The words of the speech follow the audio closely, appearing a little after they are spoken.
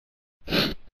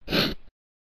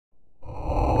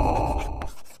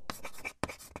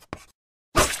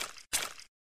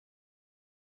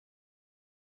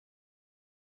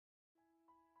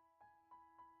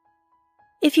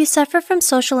If you suffer from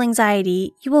social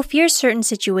anxiety, you will fear certain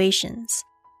situations.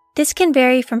 This can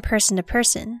vary from person to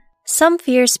person. Some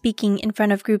fear speaking in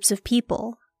front of groups of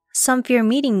people. Some fear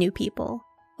meeting new people,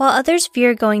 while others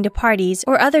fear going to parties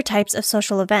or other types of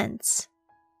social events.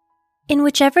 In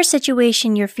whichever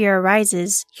situation your fear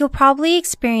arises, you'll probably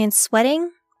experience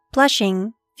sweating,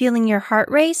 blushing, feeling your heart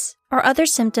race, or other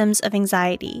symptoms of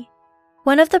anxiety.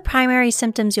 One of the primary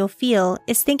symptoms you'll feel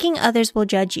is thinking others will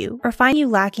judge you or find you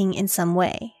lacking in some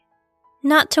way.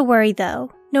 Not to worry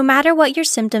though, no matter what your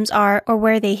symptoms are or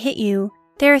where they hit you,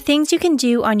 there are things you can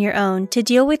do on your own to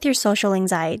deal with your social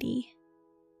anxiety.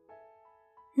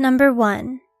 Number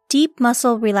 1. Deep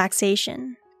muscle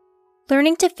relaxation.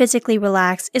 Learning to physically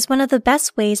relax is one of the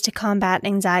best ways to combat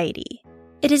anxiety.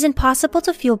 It is impossible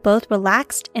to feel both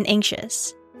relaxed and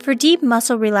anxious. For deep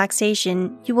muscle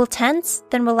relaxation, you will tense,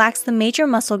 then relax the major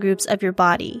muscle groups of your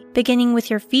body, beginning with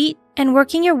your feet and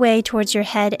working your way towards your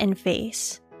head and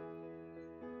face.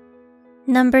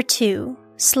 Number 2.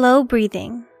 Slow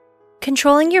breathing.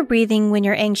 Controlling your breathing when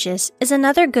you're anxious is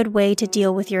another good way to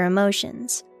deal with your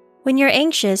emotions. When you're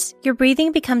anxious, your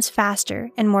breathing becomes faster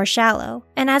and more shallow,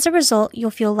 and as a result,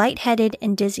 you'll feel lightheaded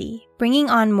and dizzy, bringing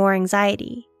on more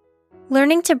anxiety.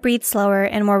 Learning to breathe slower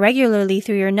and more regularly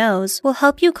through your nose will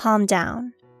help you calm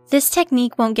down. This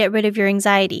technique won't get rid of your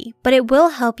anxiety, but it will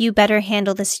help you better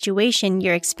handle the situation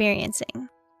you're experiencing.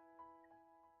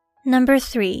 Number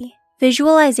 3.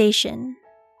 Visualization.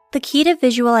 The key to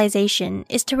visualization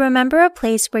is to remember a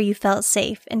place where you felt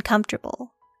safe and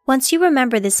comfortable. Once you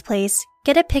remember this place,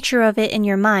 get a picture of it in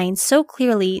your mind so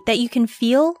clearly that you can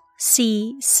feel,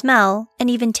 see, smell, and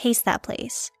even taste that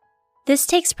place. This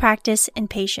takes practice and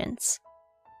patience.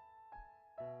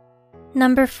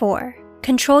 Number 4.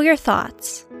 Control your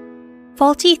thoughts.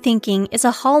 Faulty thinking is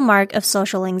a hallmark of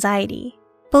social anxiety.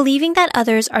 Believing that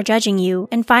others are judging you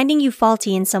and finding you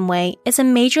faulty in some way is a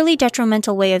majorly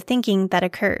detrimental way of thinking that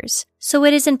occurs, so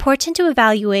it is important to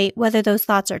evaluate whether those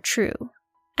thoughts are true.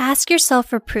 Ask yourself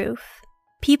for proof.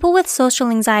 People with social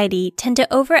anxiety tend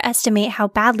to overestimate how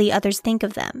badly others think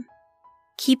of them.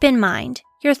 Keep in mind,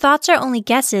 your thoughts are only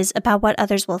guesses about what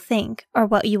others will think or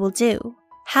what you will do.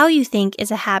 How you think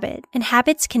is a habit, and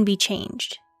habits can be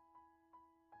changed.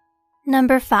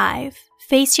 Number 5.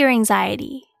 Face your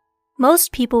anxiety.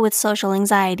 Most people with social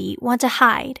anxiety want to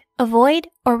hide, avoid,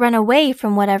 or run away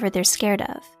from whatever they're scared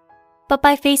of. But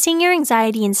by facing your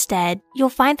anxiety instead, you'll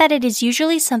find that it is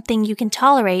usually something you can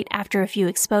tolerate after a few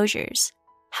exposures.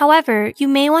 However, you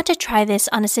may want to try this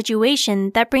on a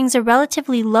situation that brings a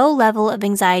relatively low level of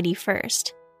anxiety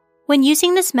first. When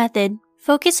using this method,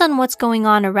 focus on what's going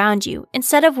on around you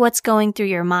instead of what's going through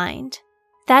your mind.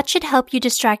 That should help you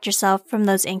distract yourself from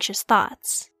those anxious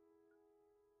thoughts.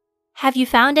 Have you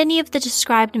found any of the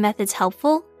described methods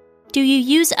helpful? Do you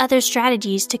use other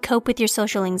strategies to cope with your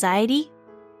social anxiety?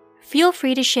 Feel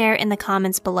free to share in the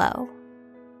comments below.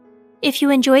 If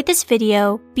you enjoyed this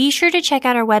video, be sure to check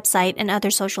out our website and other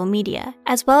social media,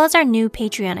 as well as our new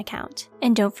Patreon account.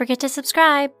 And don't forget to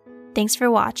subscribe. Thanks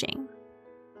for watching.